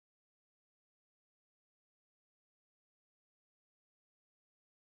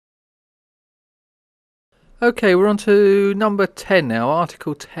Okay, we're on to number 10 now,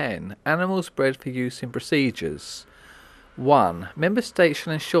 Article 10, Animals bred for use in procedures. 1. Member States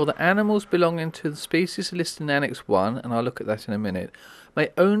shall ensure that animals belonging to the species listed in Annex 1, and I'll look at that in a minute, may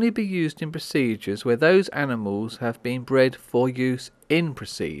only be used in procedures where those animals have been bred for use in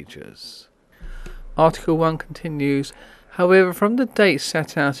procedures. Article 1 continues, however, from the date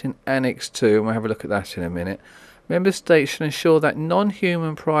set out in Annex 2, and we'll have a look at that in a minute, Member States shall ensure that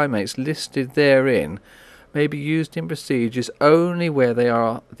non-human primates listed therein may be used in procedures only where they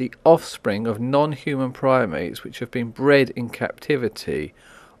are the offspring of non-human primates which have been bred in captivity,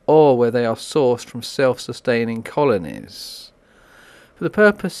 or where they are sourced from self-sustaining colonies. For the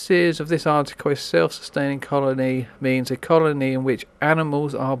purposes of this article, a self-sustaining colony means a colony in which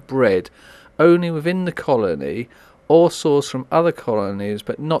animals are bred only within the colony or sourced from other colonies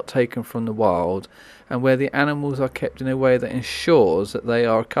but not taken from the wild, and where the animals are kept in a way that ensures that they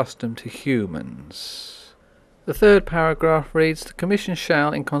are accustomed to humans. The third paragraph reads, the Commission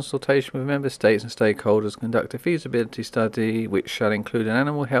shall, in consultation with Member States and stakeholders, conduct a feasibility study which shall include an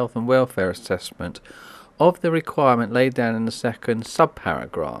animal health and welfare assessment of the requirement laid down in the second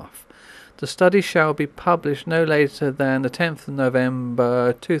subparagraph. The study shall be published no later than the 10th of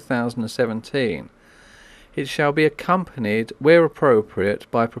November 2017. It shall be accompanied, where appropriate,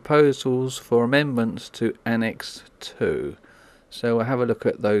 by proposals for amendments to Annex 2. So we'll have a look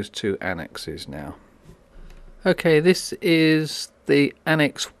at those two annexes now. Okay, this is the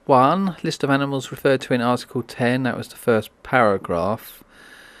Annex 1, list of animals referred to in Article 10, that was the first paragraph.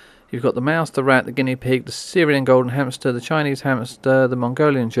 You've got the mouse, the rat, the guinea pig, the Syrian golden hamster, the Chinese hamster, the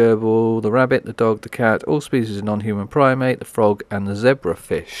Mongolian gerbil, the rabbit, the dog, the cat, all species of non-human primate, the frog and the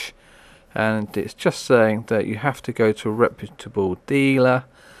zebrafish. And it's just saying that you have to go to a reputable dealer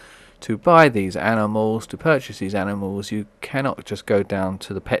to buy these animals, to purchase these animals. You cannot just go down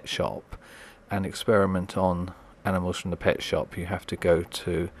to the pet shop and experiment on animals from the pet shop. You have to go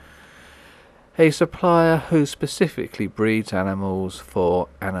to a supplier who specifically breeds animals for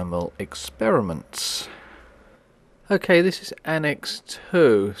animal experiments. Okay, this is Annex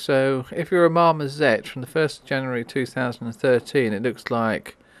 2. So if you're a marmoset from the 1st of January 2013, it looks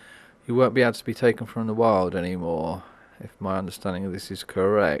like you won't be able to be taken from the wild anymore, if my understanding of this is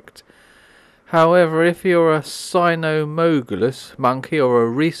correct. However, if you're a cynomolgus monkey or a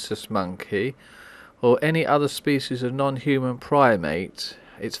rhesus monkey or any other species of non-human primate,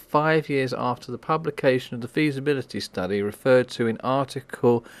 it's 5 years after the publication of the feasibility study referred to in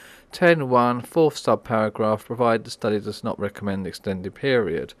Article 10.1, fourth subparagraph, provided the study does not recommend extended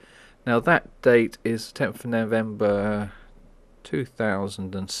period. Now that date is 10th of November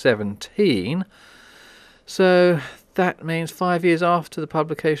 2017, so that means 5 years after the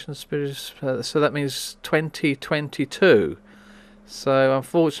publication of so that means 2022. So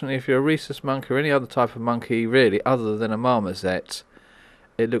unfortunately, if you're a rhesus monkey or any other type of monkey really other than a marmoset,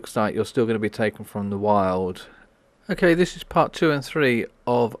 it looks like you're still going to be taken from the wild. Okay, this is part 2 and 3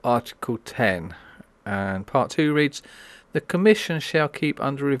 of Article 10, and part 2 reads, the Commission shall keep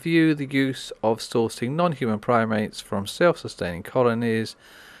under review the use of sourcing non-human primates from self-sustaining colonies,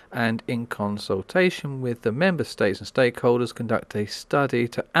 and in consultation with the Member States and stakeholders conduct a study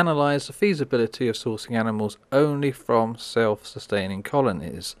to analyse the feasibility of sourcing animals only from self-sustaining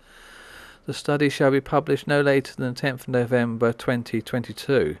colonies. The study shall be published no later than 10th of November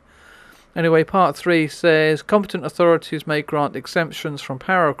 2022. Anyway, part 3 says, competent authorities may grant exemptions from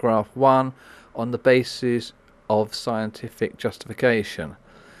paragraph 1 on the basis of scientific justification.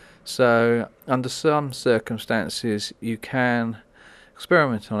 So, under some circumstances, you can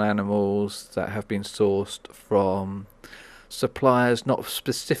experiment on animals that have been sourced from suppliers not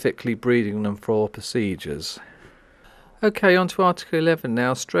specifically breeding them for procedures. Okay, on to Article 11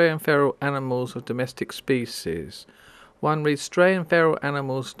 now, stray and feral animals of domestic species. 1 reads, stray and feral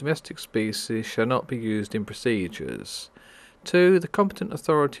animals of domestic species shall not be used in procedures. 2. The competent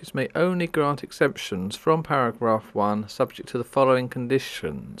authorities may only grant exemptions from paragraph 1 subject to the following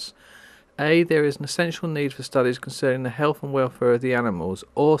conditions. A. There is an essential need for studies concerning the health and welfare of the animals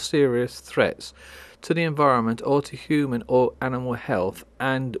or serious threats to the environment or to human or animal health,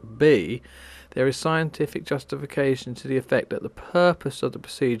 and B. There is scientific justification to the effect that the purpose of the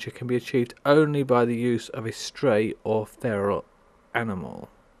procedure can be achieved only by the use of a stray or feral animal.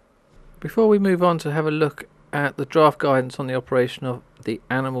 Before we move on to have a look at the draft guidance on the operation of the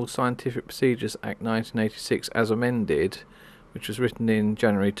Animal Scientific Procedures Act 1986 as amended, which was written in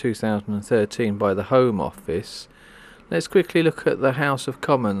January 2013 by the Home Office, let's quickly look at the House of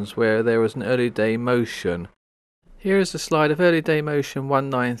Commons where there was an early day motion. Here is a slide of early day motion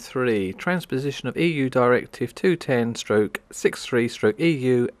 193, transposition of EU Directive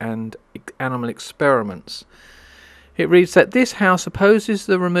 210/63/EU and animal experiments. It reads that this House opposes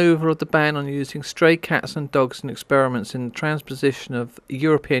the removal of the ban on using stray cats and dogs in experiments in the transposition of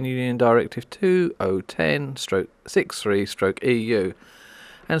European Union Directive 2010/63/EU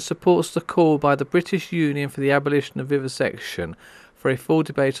and supports the call by the British Union for the Abolition of Vivisection for a full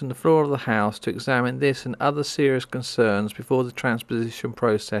debate on the floor of the House to examine this and other serious concerns before the transposition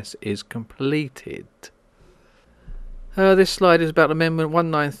process is completed. This slide is about Amendment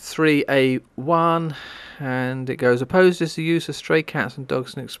 193A1, and it goes, opposes the use of stray cats and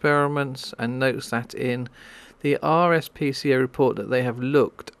dogs in experiments, and notes that in the RSPCA report that they have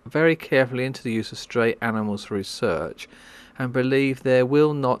looked very carefully into the use of stray animals for research and believe there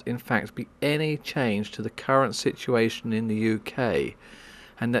will not in fact be any change to the current situation in the UK,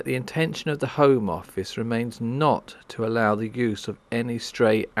 and that the intention of the Home Office remains not to allow the use of any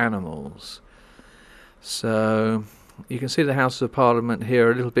stray animals. So you can see the House of Parliament here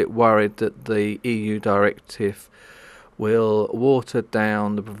a little bit worried that the EU directive will water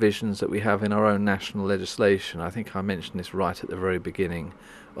down the provisions that we have in our own national legislation. I think I mentioned this right at the very beginning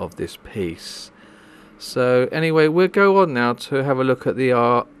of this piece. So anyway, we'll go on now to have a look at the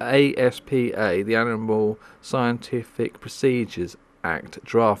ASPA, the Animal Scientific Procedures Act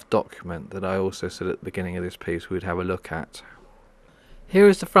draft document that I also said at the beginning of this piece we'd have a look at. Here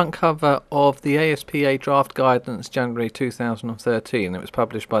is the front cover of the ASPA Draft Guidance January 2013. It was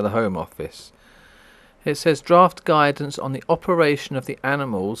published by the Home Office. It says Draft Guidance on the Operation of the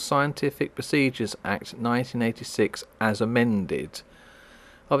Animal Scientific Procedures Act 1986 as amended.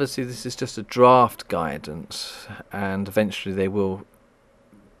 Obviously this is just a draft guidance, and eventually they will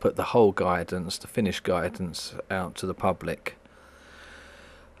put the whole guidance, the finished guidance, out to the public.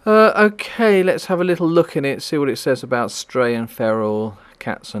 Okay, let's have a little look in it, see what it says about stray and feral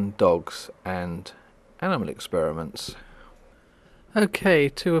cats and dogs and animal experiments. Okay,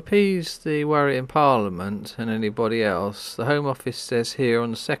 to appease the worry in Parliament and anybody else, the Home Office says here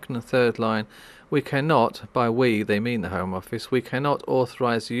on the second and third line, we cannot, by we they mean the Home Office, we cannot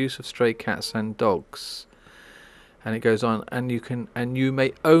authorise the use of stray cats and dogs. And it goes on, and you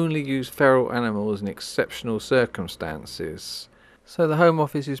may only use feral animals in exceptional circumstances. So the Home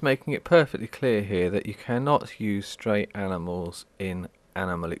Office is making it perfectly clear here that you cannot use stray animals in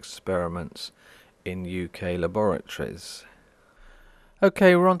animal experiments in UK laboratories.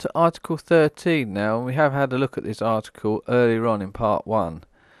 Okay, we're on to Article 13 now, and we have had a look at this article earlier on in Part 1.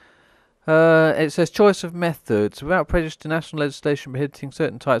 It says choice of methods. Without prejudice to national legislation prohibiting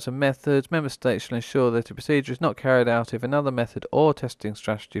certain types of methods, Member States shall ensure that a procedure is not carried out if another method or testing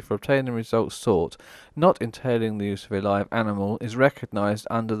strategy for obtaining results sought, not entailing the use of a live animal, is recognised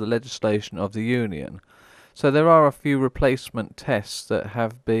under the legislation of the Union. So there are a few replacement tests that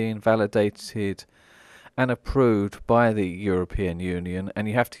have been validated and approved by the European Union, and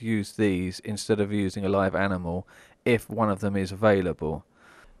you have to use these instead of using a live animal if one of them is available.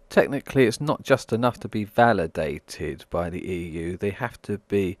 Technically, it's not just enough to be validated by the EU, they have to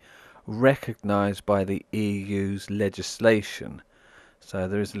be recognised by the EU's legislation. So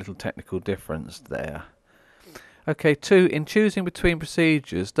there is a little technical difference there. Okay, 2. In choosing between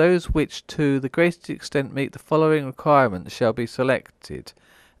procedures, those which to the greatest extent meet the following requirements shall be selected.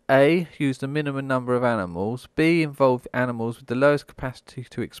 A. Use the minimum number of animals. B. Involve animals with the lowest capacity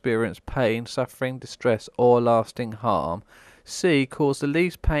to experience pain, suffering, distress or lasting harm. C. Cause the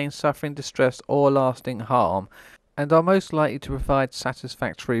least pain, suffering, distress or lasting harm, and are most likely to provide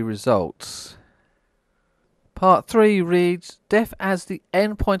satisfactory results. Part 3 reads, death as the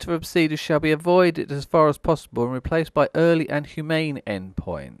end point of a procedure shall be avoided as far as possible and replaced by early and humane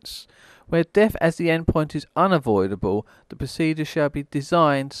endpoints. Where death as the endpoint is unavoidable, the procedure shall be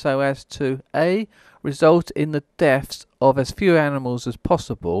designed so as to A. Result in the deaths of as few animals as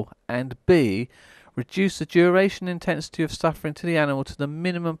possible, and B. Reduce the duration and intensity of suffering to the animal to the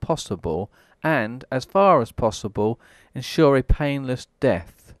minimum possible, and, as far as possible, ensure a painless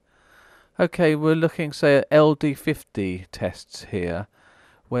death. Okay, we're looking, say, at LD50 tests here,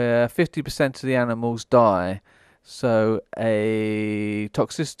 where 50% of the animals die, so a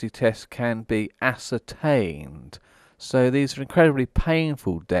toxicity test can be ascertained. So these are incredibly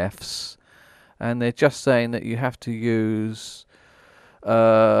painful deaths, and they're just saying that you have to use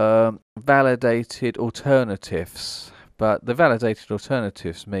validated alternatives, but the validated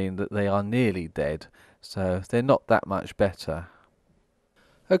alternatives mean that they are nearly dead, so they're not that much better.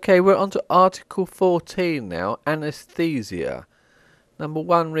 Okay, we're on to Article 14 now, Anaesthesia. Number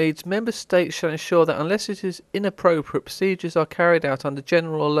 1 reads, Member States shall ensure that unless it is inappropriate, procedures are carried out under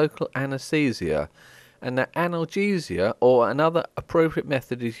general or local anaesthesia, and that analgesia or another appropriate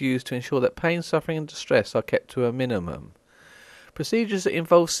method is used to ensure that pain, suffering and distress are kept to a minimum. Procedures that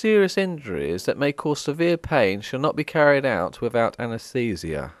involve serious injuries that may cause severe pain shall not be carried out without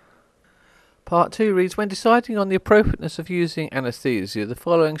anaesthesia. Part 2 reads, when deciding on the appropriateness of using anaesthesia, the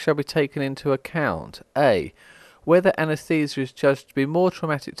following shall be taken into account. A. Whether anaesthesia is judged to be more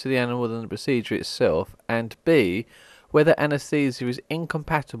traumatic to the animal than the procedure itself, and B. Whether anaesthesia is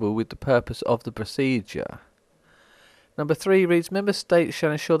incompatible with the purpose of the procedure. Number 3 reads, member states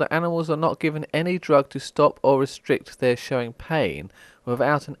shall ensure that animals are not given any drug to stop or restrict their showing pain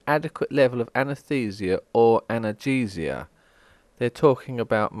without an adequate level of anaesthesia or analgesia. They're talking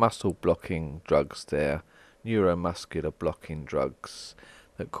about muscle blocking drugs there, neuromuscular blocking drugs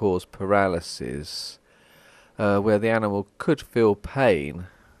that cause paralysis, where the animal could feel pain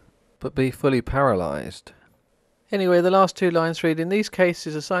but be fully paralysed. Anyway, the last 2 lines read, in these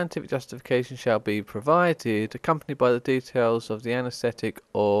cases a scientific justification shall be provided, accompanied by the details of the anaesthetic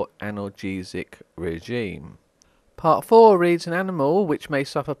or analgesic regime. Part 4 reads, an animal which may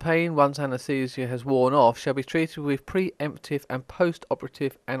suffer pain once anaesthesia has worn off shall be treated with preemptive and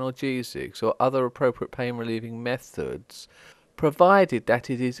post-operative analgesics or other appropriate pain-relieving methods, provided that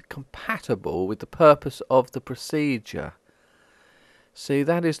it is compatible with the purpose of the procedure. See,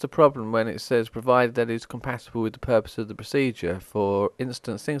 that is the problem when it says provided that it is compatible with the purpose of the procedure. For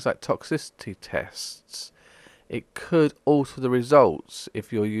instance, things like toxicity tests. It could alter the results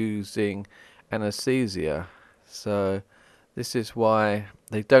if you're using anaesthesia. So this is why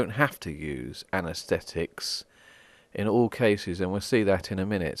they don't have to use anaesthetics in all cases, and we'll see that in a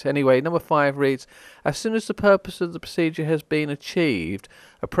minute. Anyway, number 5 reads, as soon as the purpose of the procedure has been achieved,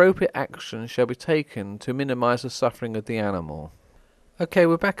 appropriate action shall be taken to minimise the suffering of the animal. Okay,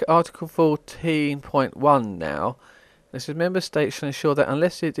 we're back at Article 14.1 now. This is member states shall ensure that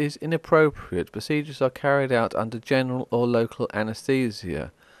unless it is inappropriate, procedures are carried out under general or local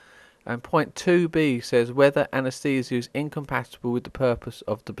anaesthesia. And point 2b says whether anaesthesia is incompatible with the purpose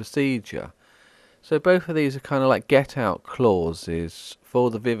of the procedure. So both of these are kind of like get-out clauses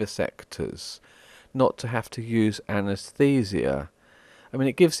for the vivisectors, not to have to use anaesthesia. I mean,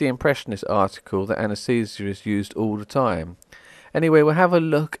 it gives the impression, this article, that anaesthesia is used all the time. Anyway, we'll have a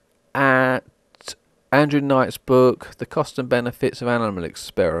look at Andrew Knight's book, The Cost and Benefits of Animal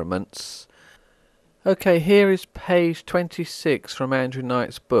Experiments. Okay, here is page 26 from Andrew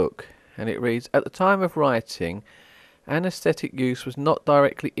Knight's book, and it reads, at the time of writing, anaesthetic use was not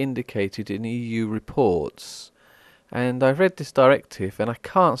directly indicated in EU reports. And I've read this directive, and I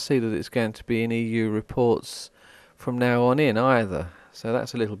can't see that it's going to be in EU reports from now on in either, so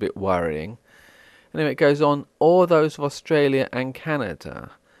that's a little bit worrying. And then it goes on, or those of Australia and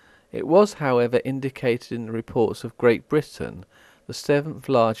Canada. It was, however, indicated in the reports of Great Britain, the 7th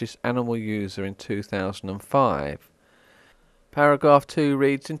largest animal user in 2005. Paragraph 2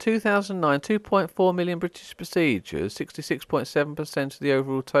 reads, in 2009, 2.4 million British procedures, 66.7% of the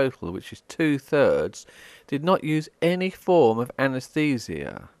overall total, which is 2/3, did not use any form of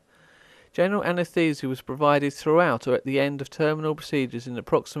anaesthesia. General anaesthesia was provided throughout or at the end of terminal procedures in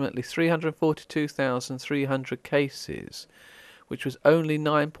approximately 342,300 cases, which was only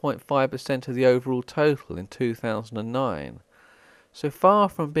 9.5% of the overall total in 2009. So far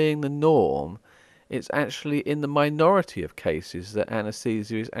from being the norm, it's actually in the minority of cases that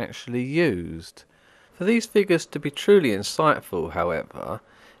anaesthesia is actually used. For these figures to be truly insightful, however,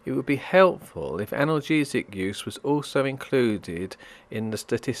 it would be helpful if analgesic use was also included in the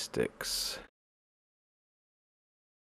statistics.